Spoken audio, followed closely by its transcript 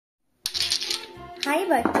हाय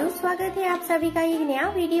बच्चों, स्वागत है आप सभी का एक नया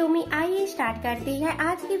वीडियो में। आइए स्टार्ट करते हैं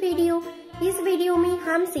आज की वीडियो। इस वीडियो में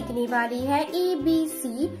हम सीखने वाली है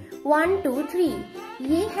ABC 1 2 3।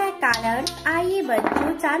 ये है कलर्स। आइए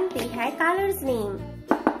बच्चों जानते हैं कलर्स नेम।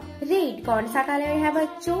 रेड कौन सा कलर है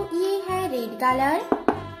बच्चों? ये है रेड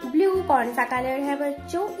कलर। ब्लू कौन सा कलर है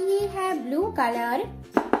बच्चों? ये है ब्लू कलर।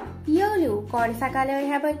 येलो कौन सा कलर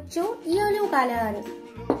है बच्चों? Yellow colour.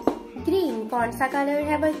 ग्रीन कौन सा कलर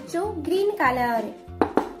है बच्चों? Green colour.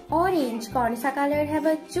 ऑरेंज कौन सा कलर है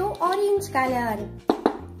बच्चों? Orange colour.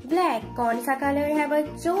 ब्लैक कौन सा कलर है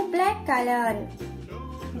बच्चों? Black colour.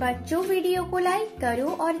 बच्चों वीडियो को लाइक करो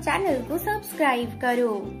और चैनल को सब्सक्राइब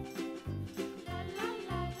करो।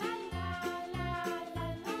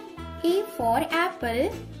 A for apple,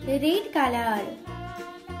 red colour.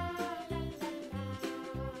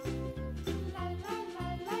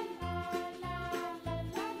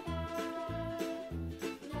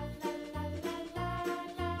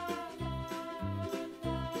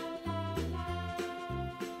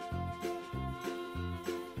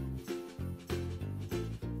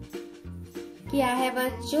 क्या है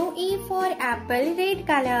बच्चों? E for apple, red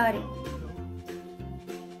colour.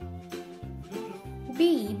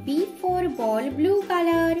 B for ball, blue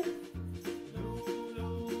colour.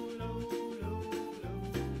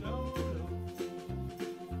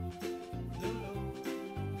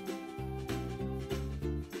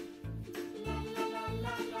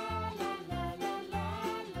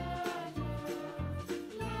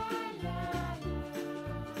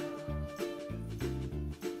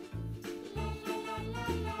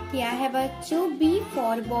 क्या है बच्चों? B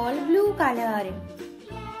for ball, blue colour.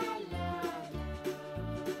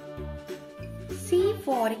 C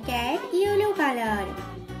for cat, yellow colour.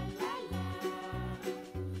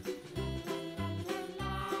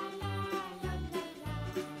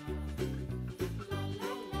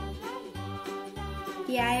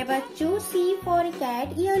 क्या है बच्चों? C for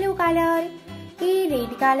cat, yellow colour. A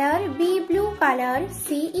red colour, B blue colour,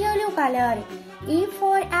 C yellow colour. A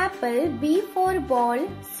for apple, B for ball,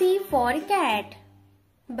 C for cat।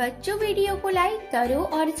 बच्चों video को like करो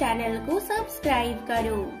और channel को subscribe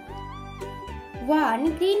करो। 1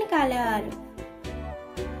 green colour.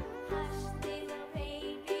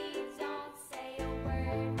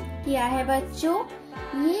 क्या है बच्चों?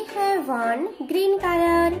 ये है 1 ग्रीन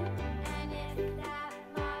कलर।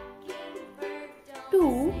 2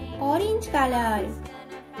 orange colour.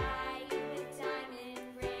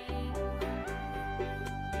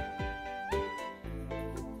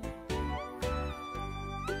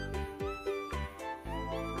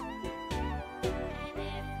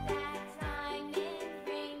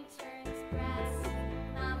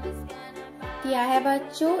 क्या है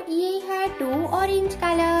बच्चों? ये है 2 ऑरेंज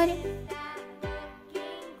कलर।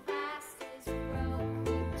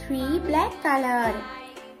 3 black colour.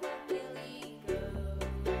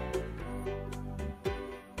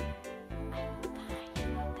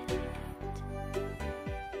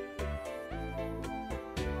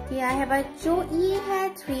 क्या है बच्चों? ये है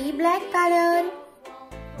 3 black colour.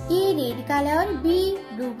 A red colour, B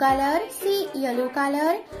blue colour, C yellow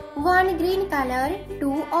colour, 1 green colour,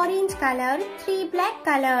 2 orange colour, 3 black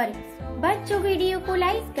colour. बच्चों वीडियो को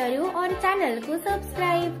लाइक करो और चैनल को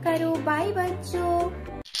सब्सक्राइब करो। बाय बच्चों।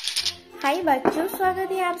 हाय बच्चों,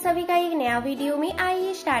 स्वागत है आप सभी का एक नया वीडियो में।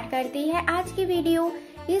 आइए स्टार्ट करते हैं आज की वीडियो।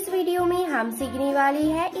 इस वीडियो में हम सीखने वाली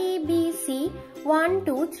है ABC 1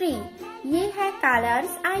 2 3। ये है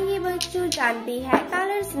कलर्स। आइए बच्चों जानते हैं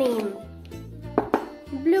कलर्स नेम।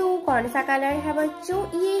 ब्लू कौन सा कलर है बच्चों?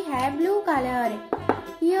 ये है ब्लू कलर।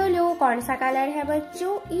 येलो कौन सा कलर है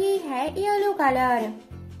बच्चों? ये है येलो कलर।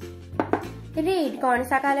 रेड कौन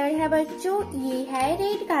सा कलर है बच्चों? ये है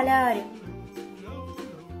रेड कलर।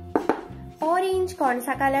 ऑरेंज कौन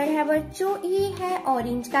सा कलर है बच्चों? ये है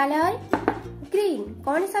ऑरेंज कलर। ग्रीन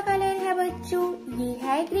कौन सा कलर है बच्चों? ये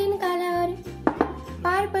है ग्रीन कलर।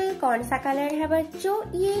 पर्पल कौन सा कलर है बच्चों?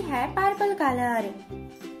 ये है पर्पल कलर।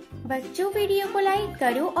 बच्चों वीडियो को लाइक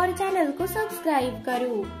करो और चैनल को सब्सक्राइब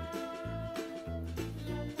करो।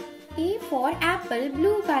 A for apple,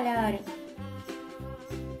 blue colour.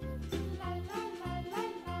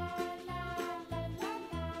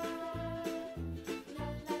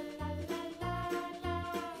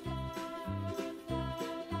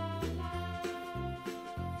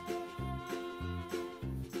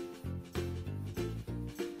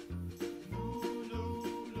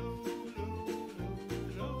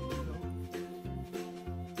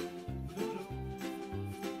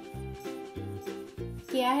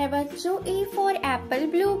 क्या है बच्चों? A for apple,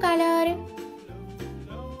 blue colour.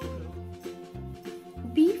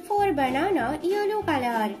 B for banana, yellow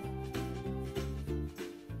colour.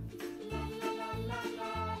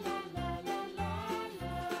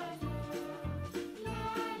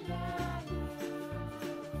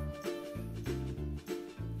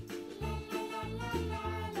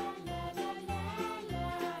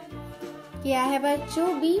 क्या है बच्चों?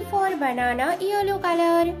 B for banana, yellow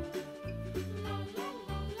color.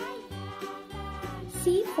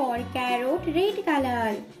 C for carrot, red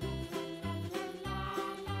color.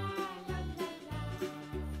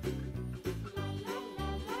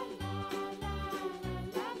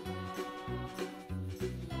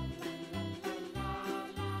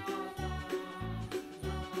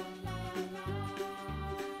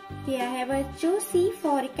 क्या है बच्चों? C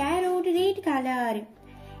for carrot, red color.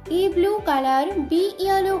 A blue color, B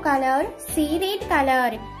yellow color, C red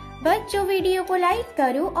color. बच्चों video को like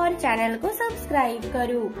करो और चैनल को सब्सक्राइब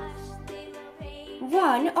करो।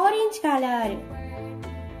 1 orange color.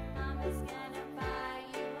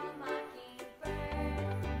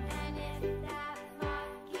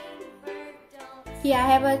 क्या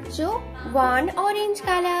है बच्चों? 1 orange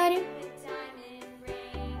color.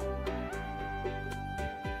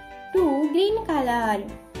 2 green color.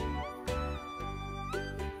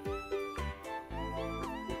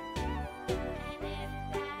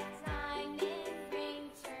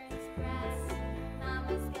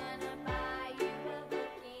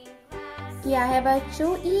 क्या है बच्चों?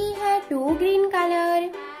 ये है 2 green color.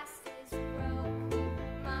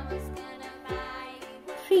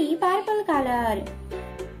 3 purple color.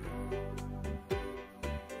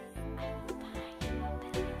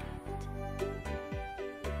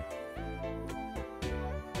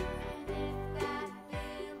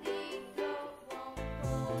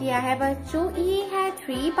 क्या है बच्चों? ये है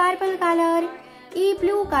 3 purple color. A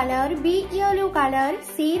blue color, B yellow color,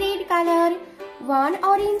 C red color, 1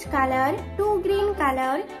 orange color, 2 green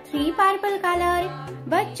color, 3 purple color.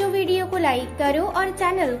 बच्चों वीडियो को लाइक करो और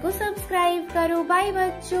चैनल को सब्सक्राइब करो। बाय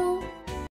बच्चों।